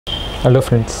Hello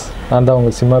friends, நான் தான்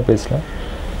உங்கள் சிம்மா பேசுகிறேன்.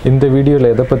 இந்த வீடியோவில்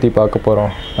எதை பற்றி பார்க்க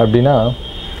போகிறோம் அப்படின்னா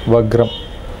வக்ரம்.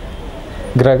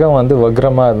 கிரகம்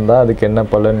வக்ரமாக இருந்தால் அதுக்கு என்ன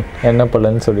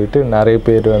பலன் சொல்லிட்டு நிறைய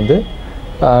பேர்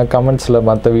கமெண்ட்ஸில்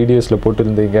மற்ற வீடியோஸில்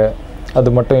போட்டிருந்தீங்க.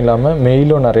 அது மட்டும் இல்லாமல்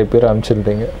மெயிலும் நிறைய பேர்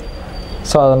அனுப்பிச்சிருந்தீங்க.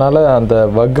 ஸோ அதனால் அந்த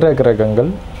வக்ர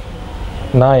கிரகங்கள்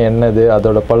நான் என்னது,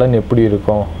 அதோட பலன் எப்படி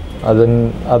இருக்கும்,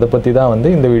 அதை பற்றி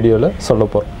தான் இந்த வீடியோவில் சொல்ல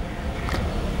போகிறோம்.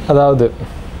 அதாவது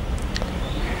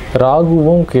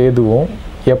ராகுவும் கேதுவும்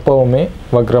எப்போவுமே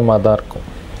வக்ரமாக தான் இருக்கும்.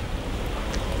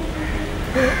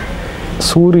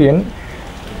 சூரியன்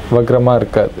வக்ரமாக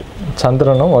இருக்காது,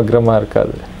 சந்திரனும் வக்ரமாக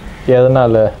இருக்காது.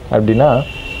 எதனால் அப்படின்னா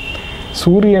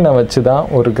சூரியனை வச்சு தான்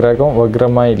ஒரு கிரகம்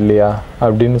வக்ரமாக இல்லையா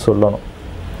அப்படின்னு சொல்லணும்.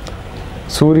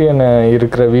 சூரியனை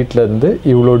இருக்கிற வீட்டிலேருந்து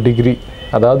இவ்வளோ டிகிரி,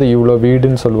 அதாவது இவ்வளோ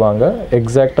வீடுன்னு சொல்லுவாங்க.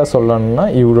 எக்ஸாக்டாக சொல்லணும்னா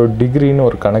இவ்வளோ டிகிரின்னு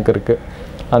ஒரு கணக்கு இருக்குது.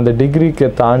 அந்த டிகிரிக்கு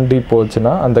தாண்டி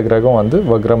போச்சுன்னா அந்த கிரகம்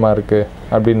வக்ரமாக இருக்குது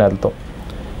அப்படின்னு அர்த்தம்.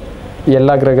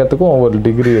 எல்லா கிரகத்துக்கும் ஒவ்வொரு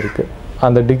டிகிரி இருக்குது.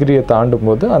 அந்த டிகிரியை தாண்டும்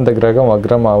போது அந்த கிரகம்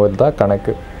வக்ரமாவது தான்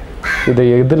கணக்கு. இதை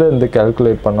எதுலேருந்து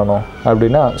கால்குலேட் பண்ணணும்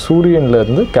அப்படின்னா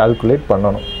சூரியன்லேருந்து கால்குலேட்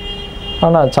பண்ணணும்.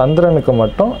 ஆனால் சந்திரனுக்கு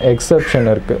மட்டும் எக்ஸப்ஷன்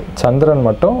இருக்குது. சந்திரன்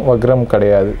மட்டும் வக்ரம்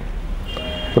கிடையாது.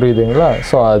 புரியுதுங்களா?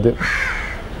 ஸோ அது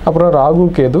அப்புறம் ராகு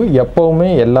கேது எப்போவுமே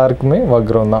எல்லாருக்குமே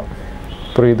வக்ரம் தான்.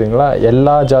 புரியுதுங்களா?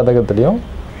 எல்லா ஜாதகத்துலேயும்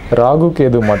ராகு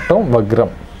கேது மட்டும் வக்ரம்.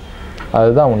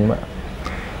 அதுதான் உண்மை.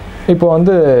 இப்போ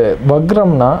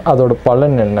வக்ரம்னா அதோட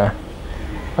பலன் என்ன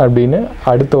அப்படின்னு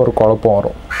அடுத்த ஒரு குழப்பம்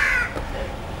வரும்.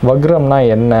 வக்ரம்னா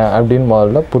என்ன அப்படின்னு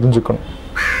முதல்ல புரிஞ்சுக்கணும்.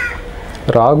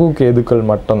 ராகு கேதுக்கள்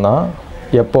மட்டும்தான்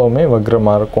எப்போவுமே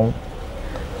வக்ரமாக இருக்கும்.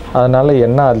 அதனால்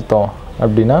என்ன அர்த்தம்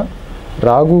அப்படின்னா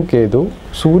ராகு கேது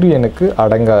சூரியனுக்கு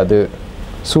அடங்காது,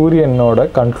 சூரியனோட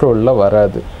கண்ட்ரோலில்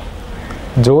வராது.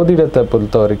 ஜோதிடத்தை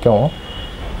பொறுத்த வரைக்கும்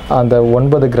அந்த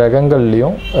 9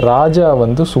 கிரகங்கள்லேயும் ராஜா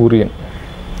சூரியன்.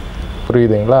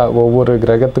 புரியுதுங்களா? ஒவ்வொரு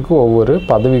கிரகத்துக்கும் ஒவ்வொரு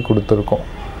பதவி கொடுத்துருக்கோம்.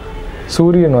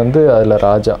 சூரியன் அதில்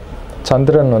ராஜா,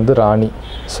 சந்திரன் ராணி,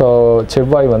 ஸோ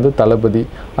செவ்வாய் தளபதி,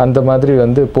 அந்த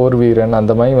மாதிரி போர் வீரன்,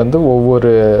 அந்த மாதிரி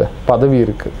ஒவ்வொரு பதவி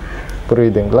இருக்குது.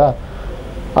 புரியுதுங்களா?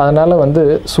 அதனால்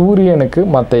சூரியனுக்கு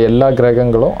மற்ற எல்லா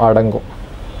கிரகங்களும் அடங்கும்.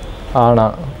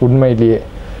 ஆனால் உண்மையிலேயே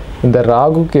இந்த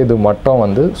ராகு கேது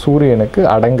மட்டும் சூரியனுக்கு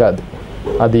அடங்காது.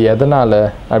 அது எதனால்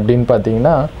அப்படின்னு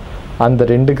பார்த்தீங்கன்னா அந்த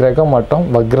 2 கிரகம் மட்டும்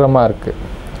வக்ரமாக இருக்குது.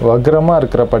 வக்ரமாக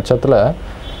இருக்கிற பட்சத்தில்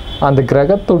அந்த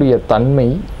கிரகத்துடைய தன்மை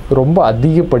ரொம்ப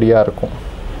அதிகப்படியாக இருக்கும்.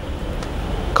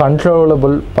 கண்ட்ரோல்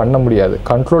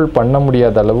பண்ண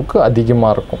முடியாத அளவுக்கு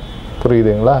அதிகமாக இருக்கும்.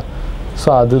 புரியுதுங்களா? ஸோ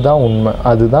அதுதான் உண்மை,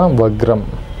 அதுதான் வக்ரம்.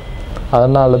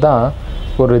 அதனால தான்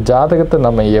ஒரு ஜாதகத்தை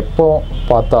நம்ம எப்போ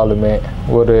பார்த்தாலுமே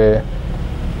ஒரு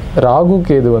ராகு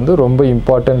கேது ரொம்ப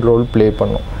இம்பார்ட்டண்ட் ரோல் ப்ளே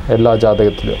பண்ணும் எல்லா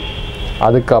ஜாதகத்துலேயும்.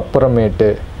 அதுக்கப்புறமேட்டு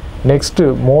நெக்ஸ்ட்டு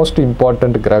மோஸ்ட்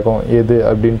இம்பார்ட்டண்ட் கிரகம் எது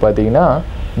அப்படின்னு பார்த்தீங்கன்னா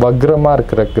வக்ரமாக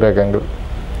இருக்கிற கிரகங்கள்.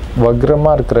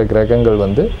 வக்ரமாக இருக்கிற கிரகங்கள்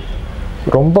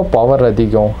ரொம்ப பவர்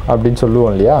அதிகம் அப்படின்னு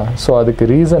சொல்லுவோம் இல்லையா? ஸோ அதுக்கு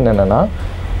ரீசன் என்னென்னா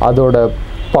அதோட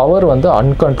பவர்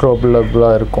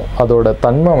அன்கண்ட்ரோலபிளாக இருக்கும். அதோட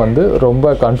தன்மை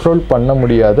ரொம்ப கண்ட்ரோல் பண்ண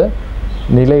முடியாத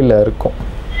நிலையில் இருக்கும்.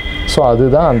 ஸோ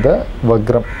அதுதான் அந்த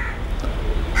வக்ரம்.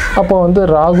 அப்போ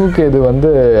ராகு கேது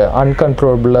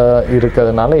அன்கண்ட்ரோலபிளாக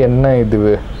இருக்கிறதுனால என்ன இது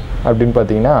அப்படின்னு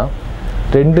பார்த்தீங்கன்னா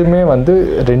ரெண்டுமே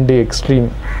 2 எக்ஸ்ட்ரீம்.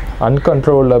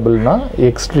 அன்கண்ட்ரோலபிள்னா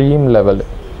extreme level.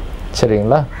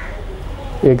 சரிங்களா?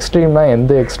 எக்ஸ்ட்ரீம்னா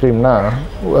எந்த எக்ஸ்ட்ரீம்னா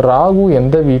ராகு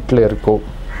எந்த வீட்டில் இருக்கோ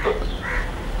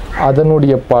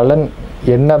அதனுடைய பலன்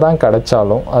என்ன தான்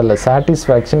கிடைச்சாலும் அதில்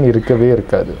சாட்டிஸ்ஃபேக்ஷன் இருக்கவே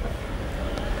இருக்காது.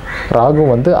 ராகு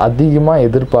அதிகமாக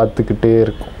எதிர்பார்த்துக்கிட்டே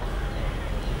இருக்கும்.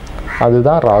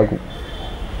 அதுதான் ராகு.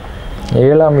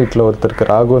 7ஆம் வீட்டில் ஒருத்தருக்கு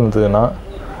ராகு இருந்ததுன்னா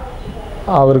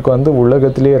அவருக்கு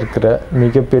உலகத்திலே இருக்கிற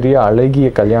மிகப்பெரிய அழகிய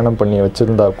கல்யாணம் பண்ணி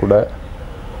வச்சுருந்தா கூட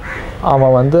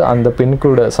அவன் அந்த பெண்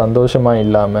கூட சந்தோஷமாக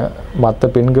இல்லாமல்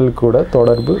மற்ற பெண்கள் கூட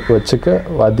தொடர்பு வச்சுக்க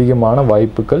அதிகமான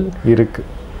வாய்ப்புகள் இருக்குது.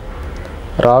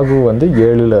 ராகு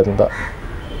 7ல் இருந்தால்.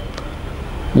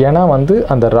 ஏன்னா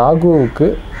அந்த ராகுவுக்கு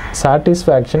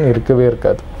சாட்டிஸ்ஃபேக்ஷன் இருக்கவே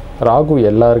இருக்காது. ராகு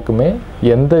எல்லாருக்குமே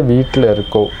எந்த வீட்டில்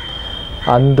இருக்கோ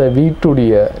அந்த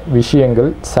வீட்டுடைய விஷயங்கள்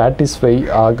சாட்டிஸ்ஃபை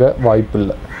ஆக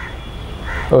வாய்ப்பில்லை.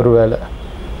 ஒருவேளை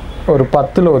ஒரு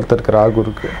 10ல் ஒருத்தருக்கு ராகு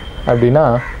இருக்குது அப்படின்னா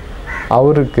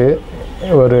அவருக்கு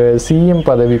ஒரு சிஎம்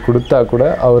பதவி கொடுத்தா கூட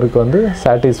அவருக்கு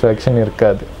சாட்டிஸ்ஃபேக்ஷன்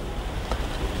இருக்காது.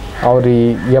 அவர்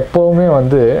எப்போவுமே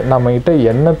நம்மகிட்ட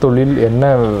என்ன தொழில் என்ன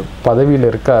பதவியில்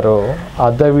இருக்காரோ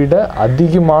அதை விட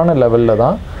அதிகமான லெவலில்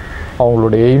தான்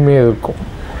அவங்களோட எய்மே இருக்கும்.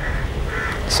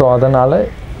 ஸோ அதனால்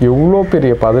எவ்வளோ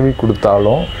பெரிய பதவி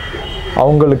கொடுத்தாலும்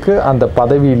அவங்களுக்கு அந்த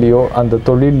பதவியிலையோ அந்த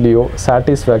தொழிலையோ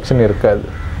சாட்டிஸ்ஃபேக்ஷன் இருக்காது.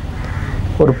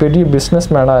 ஒரு பெரிய பிஸ்னஸ்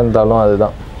மேனாக இருந்தாலும்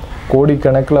அதுதான்.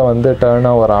 கோடிக்கணக்கில் வந்து டேர்ன்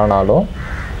ஓவர் ஆனாலும்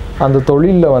அந்த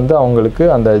தொழிலில் வந்து அவங்களுக்கு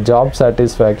அந்த ஜாப்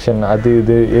சாட்டிஸ்ஃபேக்ஷன் அது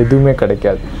இது எதுவுமே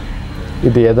கிடைக்காது.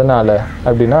 இது எதனால்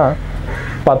அப்படின்னா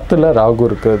 10ல் ராகு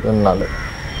இருக்கிறதுனால.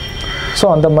 ஸோ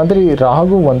அந்த மாதிரி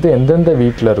ராகு வந்து எந்தெந்த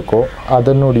வீட்டில் இருக்கோ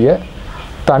அதனுடைய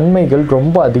தன்மைகள்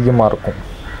ரொம்ப அதிகமாக இருக்கும்.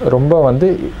 ரொம்ப வந்து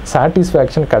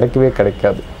சாட்டிஸ்ஃபேக்ஷன் கிடைக்கவே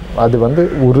கிடைக்காது. அது வந்து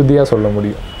உறுதியாக சொல்ல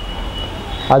முடியும்.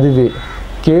 அதுவே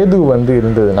கேது வந்து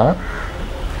இருந்ததுன்னா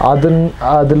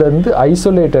அதுலேருந்து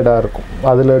ஐசோலேட்டடாக இருக்கும்,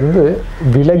 அதுலேருந்து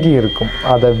விலகி இருக்கும்,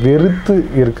 அதை வெறுத்து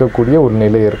இருக்கக்கூடிய ஒரு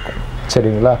நிலை இருக்கும்.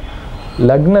 சரிங்களா?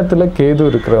 லக்னத்தில் கேது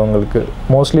இருக்கிறவங்களுக்கு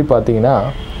மோஸ்ட்லி பார்த்திங்கன்னா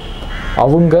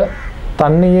அவங்க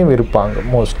தன்னையே வெறுப்பாங்க.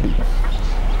 மோஸ்ட்லி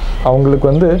அவங்களுக்கு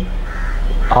வந்து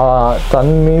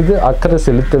தன் மீது அக்கறை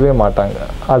செலுத்தவே மாட்டாங்க.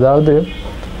 அதாவது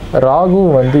ராகு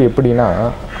வந்து எப்படின்னா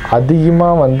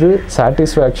அதிகமாக வந்து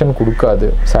சாட்டிஸ்ஃபேக்ஷன் கொடுக்காது,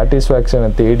 சாட்டிஸ்ஃபேக்ஷனை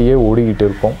தேடியே ஓடிக்கிட்டு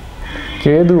இருக்கும்.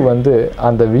 கேது வந்து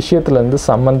அந்த விஷயத்துலேருந்து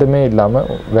சம்மந்தமே இல்லாமல்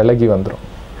விலகி வந்துடும்.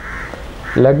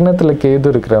 லக்னத்தில் கேது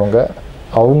இருக்கிறவங்க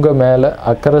அவங்க மேலே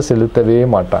அக்கறை செலுத்தவே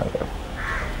மாட்டாங்க.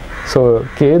 ஸோ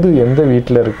கேது எந்த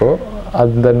வீட்டில் இருக்கோ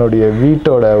அதனுடைய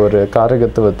வீட்டோட ஒரு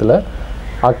காரகத்துவத்தில்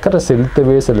அக்கறை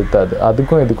செலுத்தவே செலுத்தாது.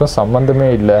 அதுக்கும் இதுக்கும் சம்மந்தமே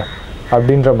இல்லை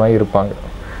அப்படின்ற மாதிரி இருப்பாங்க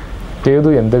கேது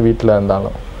எந்த வீட்டில்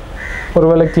இருந்தாலும்.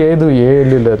 ஒருவேளை கேது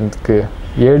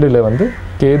 7ல் வந்து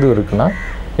கேது இருக்குன்னா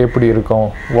எப்படி இருக்கும்?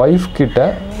 ஒய்ஃப் கிட்ட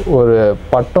ஒரு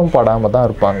பட்டம் படாமல் தான்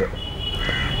இருப்பாங்க.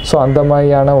 ஸோ அந்த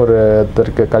மாதிரியான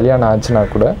ஒருத்தருக்கு கல்யாணம் ஆச்சுன்னா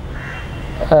கூட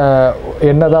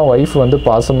என்ன தான் ஒய்ஃப் வந்து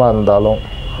பாசமாக இருந்தாலும்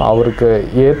அவருக்கு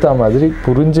ஏற்ற மாதிரி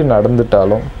புரிஞ்சு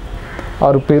நடந்துட்டாலும்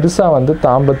அவர் பெருசாக வந்து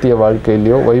தாம்பத்திய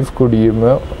வாழ்க்கையிலையோ ஒய்ஃப்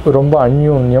கூடயுமே ரொம்ப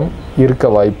அந்யோன்யம் இருக்க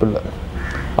வாய்ப்பு இல்லை.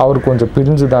 அவர் கொஞ்சம்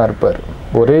பிரிஞ்சு தான் இருப்பார்.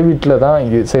 ஒரே வீட்டில்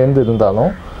தான் சேர்ந்து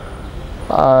இருந்தாலும்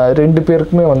 2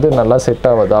 பேருக்குமே வந்து நல்லா செட்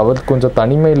ஆகாது. அவர் கொஞ்சம்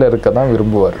தனிமையில் இருக்க தான்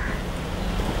விரும்புவார்,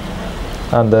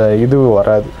 அந்த இது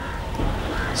வராது.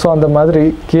 ஸோ அந்த மாதிரி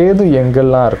கேது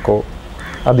எங்கெல்லாம் இருக்கோ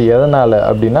அது எதனால்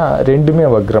அப்படின்னா 2மே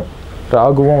வக்ரம்,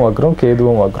 ராகுவும் வக்ரம்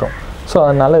கேதுவும் வக்ரம். ஸோ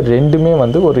அதனால் 2மே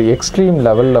வந்து ஒரு எக்ஸ்ட்ரீம்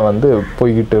லெவலில் வந்து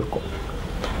போய்கிட்டு இருக்கும்.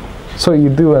 ஸோ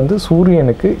இது வந்து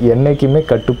சூரியனுக்கு என்றைக்குமே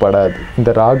கட்டுப்படாது, இந்த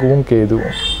ராகுவும்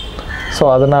கேதுவும். ஸோ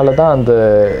அதனால தான் அந்த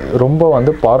ரொம்ப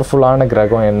வந்து பவர்ஃபுல்லான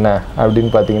கிரகம் என்ன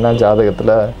அப்படின்னு பார்த்திங்கன்னா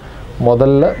ஜாதகத்தில்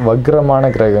முதல்ல வக்ரமான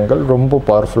கிரகங்கள் ரொம்ப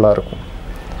பவர்ஃபுல்லாக இருக்கும்.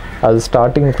 அது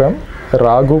ஸ்டார்டிங் ஃப்ரம்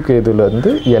ராகு கேதுலேருந்து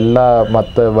எல்லா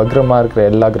மற்ற வக்ரமாக இருக்கிற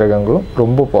எல்லா கிரகங்களும்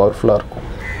ரொம்ப பவர்ஃபுல்லாக இருக்கும்.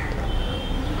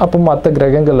 அப்போ மற்ற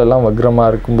கிரகங்கள் எல்லாம்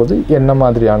வக்ரமாக இருக்கும்போது என்ன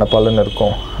மாதிரியான பலன்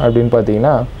இருக்கும் அப்படின்னு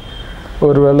பார்த்திங்கன்னா,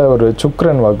 ஒருவேளை ஒரு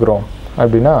சுக்கிரன் வக்ரம்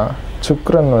அப்படின்னா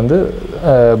சுக்கிரன் வந்து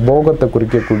போகத்தை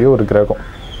குறிக்கக்கூடிய ஒரு கிரகம்,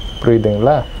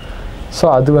 புரியுதுங்களா? ஸோ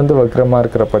அது வந்து வக்ரமாக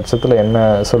இருக்கிற பட்சத்தில் என்ன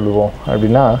சொல்லுவோம்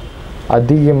அப்படின்னா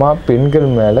அதிகமாக பெண்கள்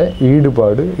மேலே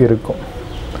ஈடுபாடு இருக்கும்,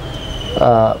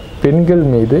 பெண்கள்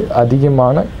மீது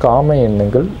அதிகமான காம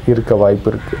எண்ணங்கள் இருக்க வாய்ப்பு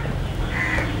இருக்குது.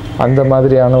 அந்த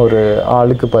மாதிரியான ஒரு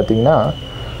ஆளுக்கு பார்த்திங்கன்னா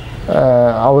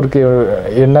அவருக்கு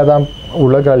என்ன தான்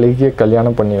உலக அழகிய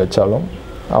கல்யாணம் பண்ணி வச்சாலும்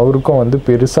அவருக்கும் வந்து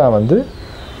பெருசாக வந்து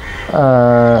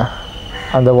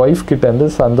அந்த ஒய்ஃப் கிட்டேருந்து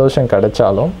சந்தோஷம்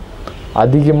கிடைச்சாலும்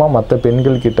அதிகமாக மற்ற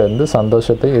பெண்கள்கிட்டேருந்து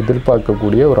சந்தோஷத்தை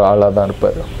எதிர்பார்க்கக்கூடிய ஒரு ஆளாக தான்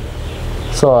இருப்பார்.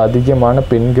 ஸோ அதிகமான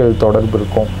பெண்கள் தொடர்பு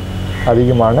இருக்கும்,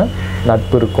 அதிகமான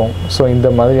நட்பு இருக்கும். ஸோ இந்த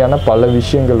மாதிரியான பல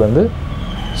விஷயங்கள் வந்து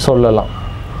சொல்லலாம்.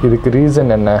 இதுக்கு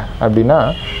ரீசன் என்ன அப்படின்னா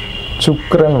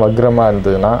சுக்கிரன் வக்ரமாக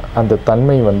இருந்ததுன்னா அந்த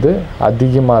தன்மை வந்து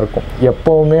அதிகமாக இருக்கும்.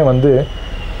 எப்போவுமே வந்து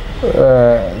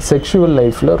செக்ஷுவல்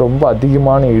லைஃப்பில் ரொம்ப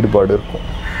அதிகமான ஈடுபாடு இருக்கும்.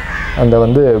 அந்த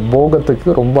வந்து போகத்துக்கு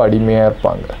ரொம்ப அடிமையாக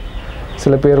இருப்பாங்க.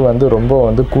 சில பேர் வந்து ரொம்ப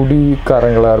வந்து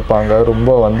குடிக்காரங்களாக இருப்பாங்க, ரொம்ப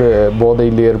வந்து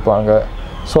போதையிலே இருப்பாங்க.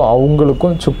 ஸோ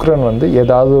அவங்களுக்கும் சுக்கிரன் வந்து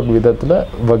ஏதாவது ஒரு விதத்தில்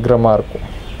வக்ரமாக இருக்கும்.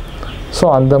 ஸோ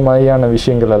அந்த மாதிரியான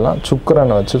விஷயங்கள் எல்லாம்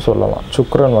சுக்கிரனை வச்சு சொல்லலாம்.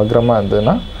 சுக்கிரன் வக்ரமாக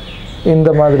இருந்ததுன்னா இந்த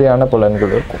மாதிரியான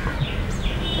பலன்கள் இருக்கும்.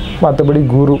 மற்றபடி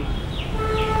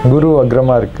குரு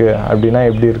வக்ரமாக இருக்குது அப்படின்னா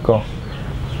எப்படி இருக்கும்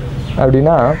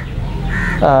அப்படின்னா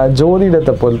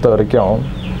ஜோதிடத்தை பொறுத்த வரைக்கும்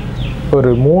ஒரு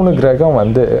 3 கிரகம்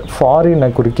வந்து ஃபாரினை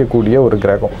குறிக்கக்கூடிய ஒரு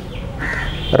கிரகம்.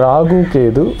 ராகு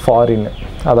கேது ஃபாரின்,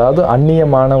 அதாவது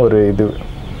அந்நியமான ஒரு இது.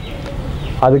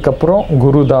 அதுக்கப்புறம்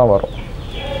குரு தான் வரும்.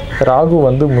 ராகு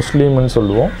வந்து முஸ்லீம்னு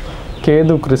சொல்லுவோம்,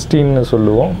 கேது கிறிஸ்டின்னு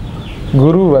சொல்லுவோம்,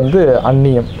 குரு வந்து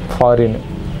அந்நியம் ஃபாரின்.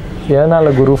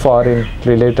 எதனால் குரு ஃபாரின்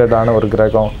ரிலேட்டடான ஒரு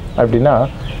கிரகம் அப்படின்னா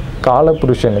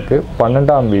காலபுருஷனுக்கு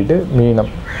 12ஆம் வீடு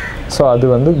மீனம். ஸோ அது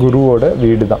வந்து குருவோட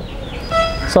வீடு தான்.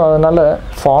 ஸோ அதனால்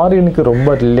ஃபாரினுக்கு ரொம்ப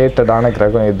ரிலேட்டடான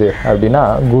கிரகம் எது அப்படின்னா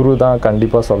குரு தான்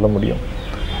கண்டிப்பாக சொல்ல முடியும்.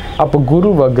 அப்போ குரு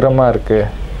வக்ரமாக இருக்குது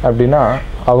அப்படின்னா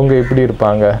அவங்க எப்படி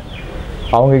இருப்பாங்க?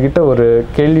 அவங்கக்கிட்ட ஒரு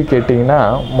கேள்வி கேட்டிங்கன்னா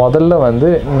முதல்ல வந்து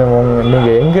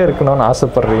நீங்கள் எங்கே இருக்கணும்னு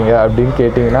ஆசைப்பட்றீங்க அப்படின்னு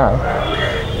கேட்டிங்கன்னா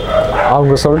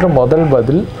அவங்க சொல்கிற முதல்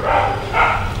பதில்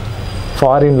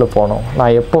ஃபாரினில் போகணும்.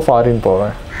 நான் எப்போ ஃபாரின்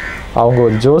போவேன்? அவங்க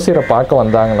ஒரு ஜோசியரை பார்க்க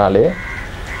வந்தாங்கனாலே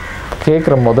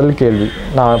கேட்குற முதல் கேள்வி,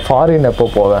 நான் ஃபாரின் எப்போ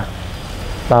போவேன்,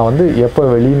 நான் வந்து எப்போ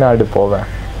வெளிநாடு போவேன்,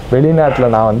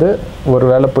 வெளிநாட்டில் நான் வந்து ஒரு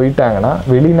வேளை போயிட்டாங்கன்னா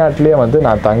வெளிநாட்டிலே வந்து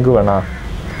நான் தங்குவேனா,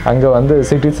 அங்கே வந்து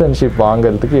சிட்டிசன்ஷிப்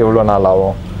வாங்கிறதுக்கு எவ்வளோ நாள்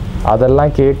ஆகும்,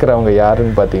 அதெல்லாம் கேட்குறவங்க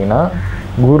யாருன்னு பார்த்தீங்கன்னா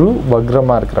குரு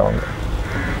வக்ரமாக இருக்கிறவங்க.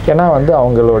 ஏன்னா வந்து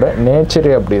அவங்களோட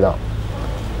நேச்சரே அப்படி தான்.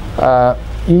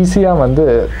 ஈஸியாக வந்து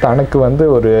தனக்கு வந்து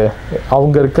ஒரு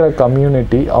அவங்க இருக்கிற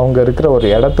கம்யூனிட்டி, அவங்க இருக்கிற ஒரு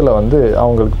இடத்துல வந்து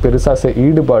அவங்களுக்கு பெருசாக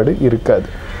ஈடுபாடு இருக்காது,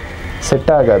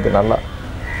 செட் ஆகாது நல்லா.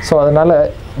 ஸோ அதனால்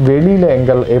வெளியில்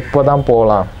எப்போ தான்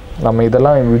போகலாம், நம்ம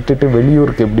இதெல்லாம் விட்டுட்டு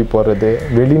வெளியூருக்கு எப்படி போகிறது,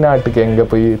 வெளிநாட்டுக்கு எங்கே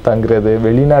போய் தங்குறது,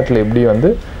 வெளிநாட்டில் எப்படி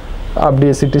வந்து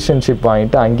அப்படியே சிட்டிசன்ஷிப்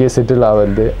வாங்கிட்டு அங்கேயே செட்டில்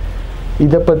ஆகிறது,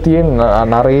 இதை பற்றியே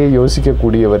நிறைய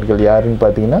யோசிக்கக்கூடியவர்கள் யாருன்னு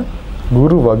பார்த்தீங்கன்னா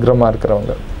குரு வக்ரமாக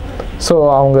இருக்கிறவங்க. ஸோ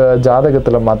அவங்க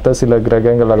ஜாதகத்தில் மற்ற சில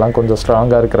கிரகங்களெல்லாம் கொஞ்சம்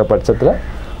ஸ்ட்ராங்காக இருக்கிற பட்சத்தில்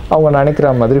அவங்க நினைக்கிற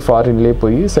மாதிரி ஃபாரின்லேயே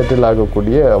போய் செட்டில்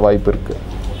ஆகக்கூடிய வாய்ப்பு இருக்குது.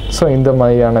 ஸோ இந்த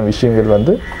மாதிரியான விஷயங்கள்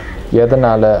வந்து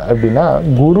எதனால் அப்படின்னா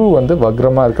குரு வந்து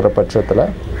வக்ரமாக இருக்கிற பட்சத்தில்,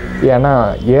 ஏன்னா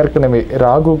ஏற்கனவே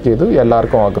ராகு கேது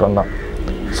எல்லாருக்கும் வக்ரம் தான்.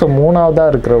 ஸோ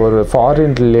மூணாவதாக இருக்கிற ஒரு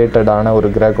ஃபாரின் ரிலேட்டடான ஒரு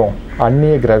கிரகம்,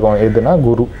 அந்நிய கிரகம் எதுனா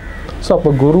குரு. ஸோ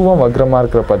அப்போ குருவும் வக்ரமாக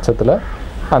இருக்கிற பட்சத்தில்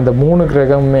அந்த 3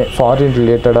 கிரகமுமே ஃபாரின்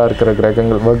ரிலேட்டடாக இருக்கிற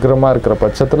கிரகங்கள் வக்ரமாக இருக்கிற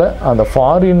பட்சத்தில் அந்த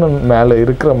ஃபாரின் மேலே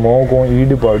இருக்கிற மோகம்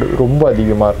ஈடுபாடு ரொம்ப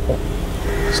அதிகமாக இருக்கும்.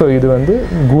 ஸோ இது வந்து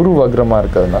குரு வக்ரமாக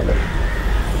இருக்கிறதுனால.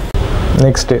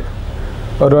 நெக்ஸ்ட்டு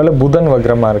ஒருவேளை புதன்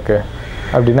வக்ரமாக இருக்குது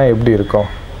அப்படின்னா எப்படி இருக்கும்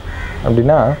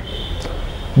அப்படின்னா,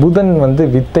 புதன் வந்து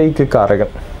வித்தைக்கு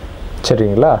காரகன்.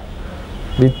 சரிங்களா?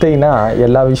 வித்தைனா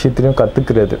எல்லா விஷயத்துலையும்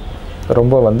கற்றுக்கிறது,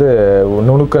 ரொம்ப வந்து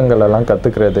நுணுக்கங்களெல்லாம்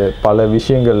கற்றுக்கிறது, பல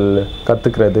விஷயங்கள்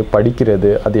கற்றுக்கிறது, படிக்கிறது,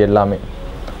 அது எல்லாமே.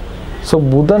 ஸோ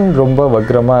புதன் ரொம்ப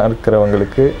வக்ரமாக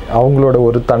இருக்கிறவங்களுக்கு அவங்களோட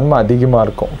ஒரு தன்மை அதிகமாக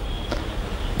இருக்கும்.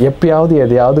 எப்பயாவது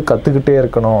எதையாவது கற்றுக்கிட்டே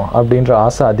இருக்கணும் அப்படின்ற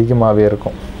ஆசை அதிகமாகவே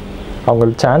இருக்கும்.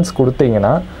 அவங்களுக்கு சான்ஸ்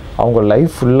கொடுத்தீங்கன்னா அவங்க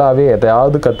லைஃப் ஃபுல்லாகவே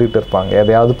எதையாவது கற்றுக்கிட்டு இருப்பாங்க,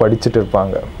 எதையாவது படிச்சுட்டு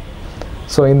இருப்பாங்க.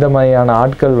 ஸோ இந்த மாதிரியான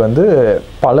ஆட்கள் வந்து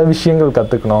பல விஷயங்கள்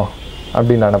கற்றுக்கணும்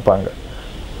அப்படின்னு நினைப்பாங்க.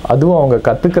 அதுவும் அவங்க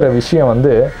கற்றுக்கிற விஷயம்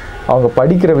வந்து அவங்க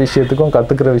படிக்கிற விஷயத்துக்கும்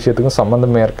கற்றுக்கிற விஷயத்துக்கும்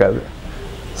சம்மந்தமே இருக்காது.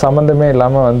 சம்மந்தமே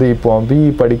இல்லாமல் வந்து இப்போ பிஇ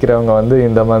படிக்கிறவங்க வந்து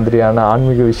இந்த மாதிரியான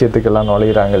ஆன்மீக விஷயத்துக்கெல்லாம்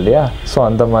நுழையிறாங்க இல்லையா? ஸோ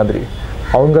அந்த மாதிரி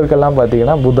அவங்களுக்கெல்லாம்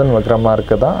பார்த்திங்கன்னா புதன் வக்ரமாக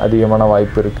இருக்க தான் அதிகமான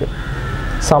வாய்ப்பு இருக்குது.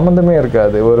 சம்மந்தமே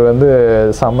இருக்காது, ஒரு வந்து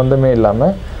சம்மந்தமே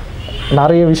இல்லாமல்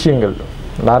நிறைய விஷயங்கள்,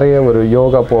 நிறைய ஒரு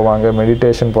யோகா போவாங்க,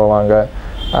 மெடிடேஷன் போவாங்க,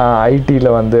 ஐடியில்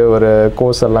வந்து ஒரு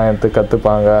கோர்ஸ் எல்லாம் எடுத்து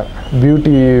கற்றுப்பாங்க,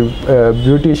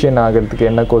 பியூட்டிஷியன் ஆகிறதுக்கு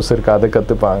என்ன கோர்ஸ் இருக்குது அதை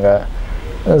கற்றுப்பாங்க.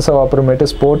 ஸோ அப்புறமேட்டு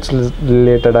ஸ்போர்ட்ஸ்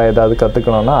ரிலேட்டடாக ஏதாவது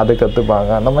கற்றுக்கணுன்னா அதை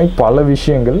கற்றுப்பாங்க. அந்த மாதிரி பல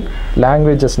விஷயங்கள்,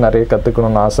 லாங்குவேஜஸ் நிறைய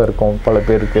கற்றுக்கணுன்னு ஆசை இருக்கும் பல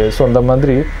பேருக்கு. ஸோ அந்த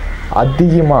மாதிரி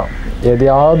அதிகமாக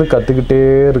எதையாவது கற்றுக்கிட்டே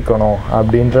இருக்கணும்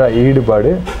அப்படின்ற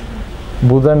ஈடுபாடு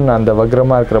புதன் அந்த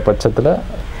வக்ரமாக இருக்கிற பட்சத்தில்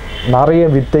நிறைய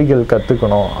வித்தைகள்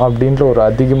கற்றுக்கணும் அப்படின்ற ஒரு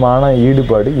அதிகமான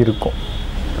ஈடுபாடு இருக்கும்.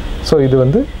 ஸோ இது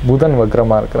வந்து புதன்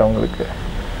வக்ரமாக இருக்கிறவங்களுக்கு.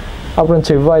 அப்புறம்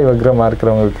செவ்வாய் வக்ரமாக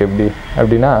இருக்கிறவங்களுக்கு எப்படி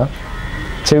அப்படின்னா,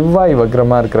 செவ்வாய்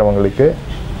வக்ரமாக இருக்கிறவங்களுக்கு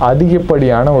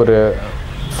அதிகப்படியான ஒரு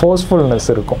ஃபோர்ஸ்ஃபுல்னஸ்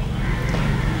இருக்கும்.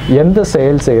 எந்த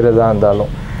செயல் செய்கிறதா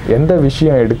இருந்தாலும், எந்த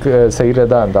விஷயம்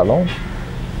செய்கிறதா இருந்தாலும்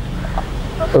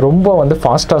ரொம்ப வந்து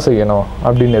ஃபாஸ்ட்டாக செய்யணும்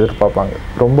அப்படின்னு எதிர்பார்ப்பாங்க.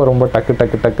 ரொம்ப டக்கு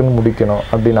டக்குன்னு முடிக்கணும்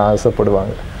அப்படின்னு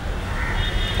ஆசைப்படுவாங்க.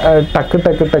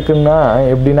 டக்குன்னா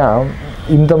எப்படின்னா,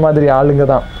 இந்த மாதிரி ஆளுங்க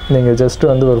தான் நீங்கள் ஜஸ்ட்டு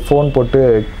வந்து ஒரு ஃபோன் போட்டு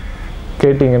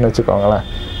கேட்டிங்கன்னு வச்சுக்கோங்களேன்,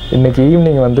 இன்றைக்கி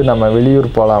ஈவினிங் வந்து நம்ம வெளியூர்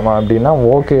போகலாமா அப்படின்னா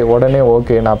ஓகே, உடனே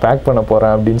ஓகே நான் பேக் பண்ண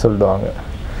போகிறேன் அப்படின்னு சொல்லிடுவாங்க.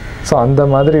 ஸோ அந்த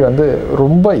மாதிரி வந்து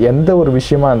ரொம்ப எந்த ஒரு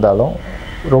விஷயமா இருந்தாலும்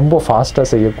ரொம்ப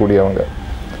ஃபாஸ்ட்டாக செய்யக்கூடியவங்க.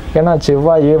 ஏன்னா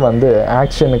செவ்வாயே வந்து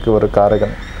ஆக்ஷனுக்கு ஒரு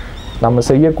காரகன். நம்ம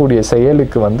செய்யக்கூடிய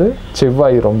செயலுக்கு வந்து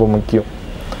செவ்வாய் ரொம்ப முக்கியம்.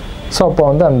 ஸோ அப்போ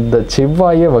வந்து அந்த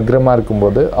செவ்வாயே வக்ரமாக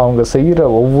இருக்கும்போது அவங்க செய்கிற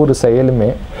ஒவ்வொரு செயலுமே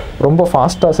ரொம்ப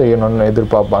ஃபாஸ்ட்டாக செய்யணும்னு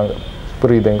எதிர்பார்ப்பாங்க.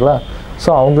 புரியுதுங்களா? ஸோ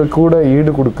அவங்க கூட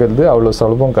ஈடு கொடுக்கறது அவ்வளோ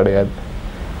சுலபம் கிடையாது.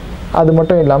 அது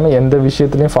மட்டும் இல்லாமல் எந்த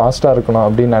விஷயத்துலையும் ஃபாஸ்ட்டாக இருக்கணும்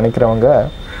அப்படின்னு நினைக்கிறவங்க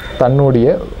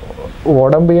தன்னுடைய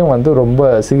உடம்பையும் வந்து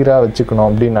ரொம்ப சீராக வச்சுக்கணும்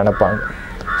அப்படின்னு நினைப்பாங்க.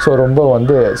 ஸோ ரொம்ப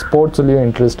வந்து ஸ்போர்ட்ஸ்லேயும்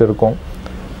இன்ட்ரெஸ்ட் இருக்கும்,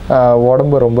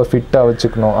 உடம்பை ரொம்ப ஃபிட்டாக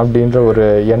வச்சுக்கணும் அப்படின்ற ஒரு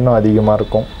எண்ணம் அதிகமாக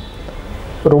இருக்கும்,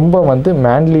 ரொம்ப வந்து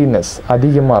மேன்லினஸ்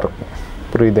அதிகமாக இருக்கும்.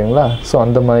 புரியுதுங்களா? ஸோ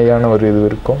அந்த மாதிரியான ஒரு இது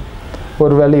இருக்கும்.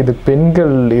 ஒருவேளை இது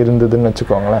பெண்கள் இருந்ததுன்னு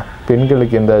வச்சுக்கோங்களேன்,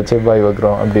 பெண்களுக்கு இந்த செவ்வாய்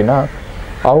வக்ரம் அப்படின்னா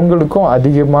அவங்களுக்கும்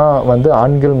அதிகமாக வந்து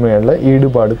ஆண்கள் மேலே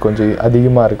ஈடுபாடு கொஞ்சம்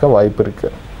அதிகமாக இருக்க வாய்ப்பு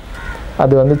இருக்குது.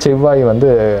 அது வந்து செவ்வாய் வந்து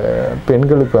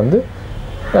பெண்களுக்கு வந்து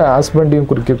ஹஸ்பண்டையும்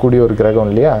குறிக்கக்கூடிய ஒரு கிரகம்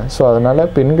இல்லையா. ஸோ அதனால்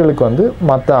பெண்களுக்கு வந்து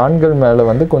மற்ற ஆண்கள் மேலே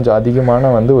வந்து கொஞ்சம்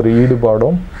அதிகமான வந்து ஒரு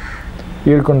ஈடுபாடும்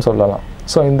இருக்குன்னு சொல்லலாம்.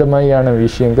 ஸோ இந்த மாதிரியான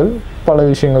விஷயங்கள் பல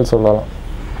விஷயங்கள் சொல்லலாம்.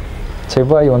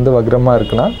 செவ்வாய் வந்து வக்ரமாக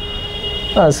இருக்குன்னா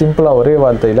சிம்பிளாக ஒரே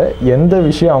வார்த்தையில் எந்த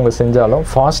விஷயம் அவங்க செஞ்சாலும்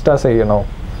ஃபாஸ்ட்டாக செய்யணும்,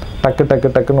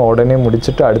 டக்குன்னு உடனே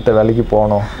முடிச்சுட்டு அடுத்த வேலைக்கு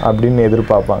போகணும் அப்படின்னு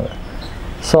எதிர்பார்ப்பாங்க.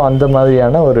 ஸோ அந்த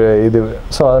மாதிரியான ஒரு இது.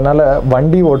 ஸோ அதனால்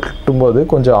வண்டி ஓட்டும்போது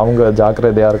கொஞ்சம் அவங்க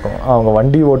ஜாக்கிரதையாக இருக்கணும். அவங்க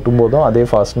வண்டி ஓட்டும் போதும் அதே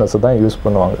ஃபாஸ்ட்னஸ் தான் யூஸ்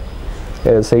பண்ணுவாங்க.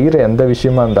 செய்கிற எந்த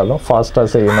விஷயமா இருந்தாலும் ஃபாஸ்ட்டாக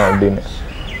செய்யணும் அப்படின்னு.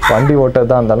 வண்டி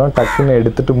ஓட்டதாக இருந்தாலும் டக்குன்னு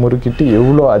எடுத்துகிட்டு முறுக்கிட்டு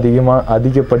எவ்வளோ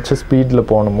அதிகபட்ச ஸ்பீடில்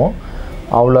போகணுமோ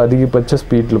அவ்வளோ அதிகபட்ச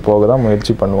ஸ்பீடில் போக தான்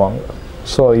முயற்சி பண்ணுவாங்க.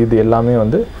 ஸோ இது எல்லாமே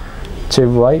வந்து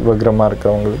செவ்வாய் வக்ரமாக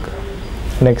இருக்கிறவங்களுக்கு.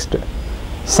 நெக்ஸ்ட்டு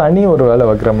சனி ஒரு வேளை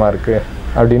வக்ரமாக இருக்குது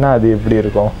அப்படின்னா அது எப்படி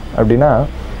இருக்கும் அப்படின்னா,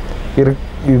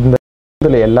 இந்த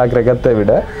இதில் எல்லா கிரகத்தை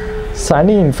விட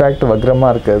சனி இன்ஃபேக்ட்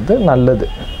வக்ரமாக இருக்கிறது நல்லது.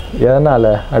 எதனால்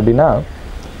அப்படின்னா,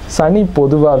 சனி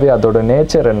பொதுவாகவே அதோட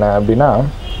நேச்சர் என்ன அப்படின்னா,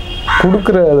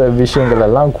 கொடுக்குற விஷயங்கள்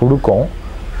எல்லாம் கொடுக்கும்.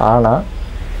 ஆனால்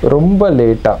ரொம்ப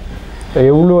லேட்டாக,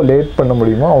 எவ்வளோ லேட் பண்ண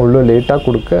முடியுமோ அவ்வளோ லேட்டாக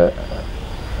கொடுக்க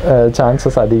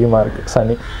சான்சஸ் அதிகமாக இருக்குது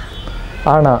சனி.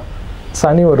 ஆனால்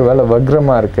சனி ஒரு வேளை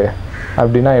வக்ரமாக இருக்குது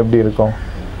அப்படின்னா எப்படி இருக்கும்?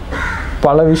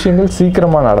 பல விஷயங்கள்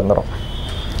சீக்கிரமாக நடந்துடும்.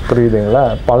 புரியுதுங்களா?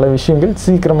 பல விஷயங்கள்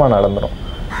சீக்கிரமாக நடந்துடும்.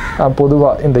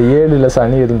 பொதுவாக இந்த 7ல்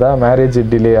சனி இருந்தால் மேரேஜ்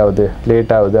டிலே ஆகுது,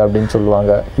 லேட் ஆகுது அப்படின்னு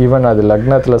சொல்லுவாங்க. ஈவன் அது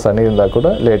லக்னத்தில் சனி இருந்தால் கூட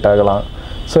லேட் ஆகலாம்.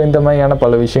 ஸோ இந்த மாதிரியான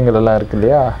பல விஷயங்கள் எல்லாம் இருக்குது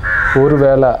இல்லையா. ஒரு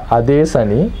வேளை அதே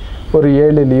சனி ஒரு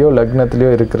 7லேயோ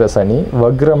லக்னத்துலேயோ இருக்கிற சனி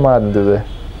வக்ரமாக இருந்தது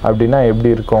அப்படின்னா எப்படி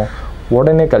இருக்கும்?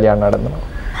 உடனே கல்யாணம் நடந்துடும்.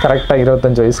 கரெக்டாக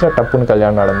 25 வயசில் டப்புன்னு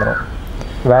கல்யாணம் நடந்துடும்.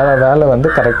 வேலை வந்து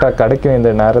கரெக்டாக கிடைக்கும், இந்த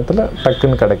நேரத்தில்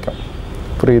டக்குன்னு கிடைக்கும்.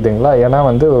 புரியுதுங்களா? ஏன்னா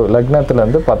வந்து லக்னத்தில்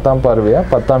வந்து 10ஆம் பார்வையாக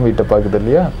 10ஆம் வீட்டை பார்க்குது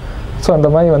இல்லையா. ஸோ அந்த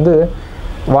மாதிரி வந்து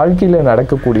வாழ்க்கையில்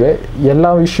நடக்கக்கூடிய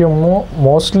எல்லா விஷயமும்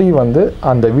மோஸ்ட்லி வந்து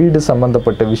அந்த வீடு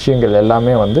சம்மந்தப்பட்ட விஷயங்கள்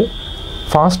எல்லாமே வந்து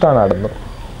ஃபாஸ்ட்டாக நடந்துடும்.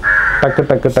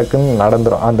 டக்குன்னு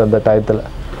நடந்துடும் அந்தந்த டயத்தில்.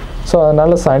 ஸோ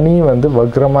அதனால் சனி வந்து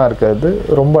வக்ரமாக இருக்கிறது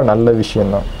ரொம்ப நல்ல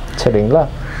விஷயந்தான். சரிங்களா?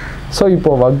 ஸோ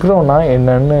இப்போது வக்ரம்னா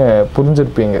என்னன்னு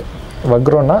புரிஞ்சிருப்பீங்க.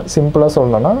 வக்ரம்னா சிம்பிளாக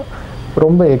சொல்லணும்னா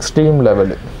ரொம்ப எக்ஸ்ட்ரீம்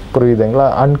லெவலு. புரியுதுங்களா?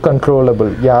 அன்கண்ட்ரோலபிள்,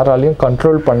 யாராலையும்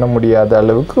கண்ட்ரோல் பண்ண முடியாத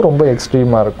அளவுக்கு ரொம்ப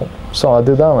எக்ஸ்ட்ரீமாக இருக்கும். ஸோ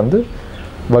அதுதான் வந்து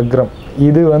வக்ரம்.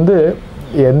 இது வந்து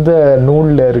எந்த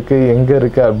நூலில் இருக்குது, எங்கே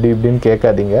இருக்குது அப்படி இப்படின்னு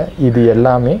கேட்காதீங்க. இது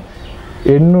எல்லாமே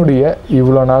என்னுடைய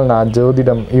இவ்வளோ நாள் நான்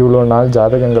ஜோதிடம், இவ்வளோ நாள்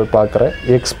ஜாதகங்கள் பார்க்குற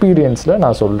எக்ஸ்பீரியன்ஸில்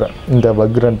நான் சொல்கிறேன் இந்த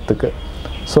வக்ரத்துக்கு.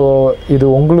 ஸோ இது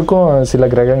உங்களுக்கும் சில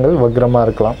கிரகங்கள் வக்ரமாக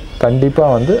இருக்கலாம்.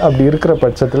 கண்டிப்பாக வந்து அப்படி இருக்கிற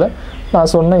பட்சத்தில்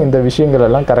நான் சொன்ன இந்த விஷயங்கள்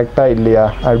எல்லாம் கரெக்டாக இல்லையா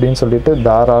அப்படின்னு சொல்லிட்டு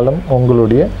தாராளம்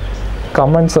உங்களுடைய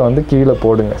கமெண்ட்ஸை வந்து கீழே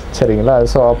போடுங்க. சரிங்களா?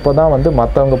 ஸோ அப்போ தான் வந்து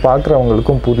மற்றவங்க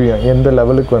பார்க்குறவங்களுக்கும் புரியும் எந்த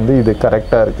லெவலுக்கு வந்து இது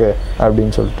கரெக்டாக இருக்குது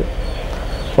அப்படின்னு சொல்லிட்டு.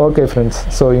 ஓகே ஃப்ரெண்ட்ஸ்,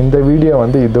 ஸோ இந்த வீடியோ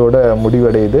வந்து இதோட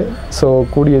முடிவடையுது. ஸோ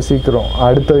கூடிய சீக்கிரம்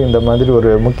அடுத்த இந்த மாதிரி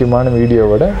ஒரு முக்கியமான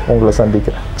வீடியோவோட உங்களை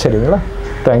சந்திக்கிறேன். சரிங்களா?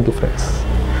 Thank you friends.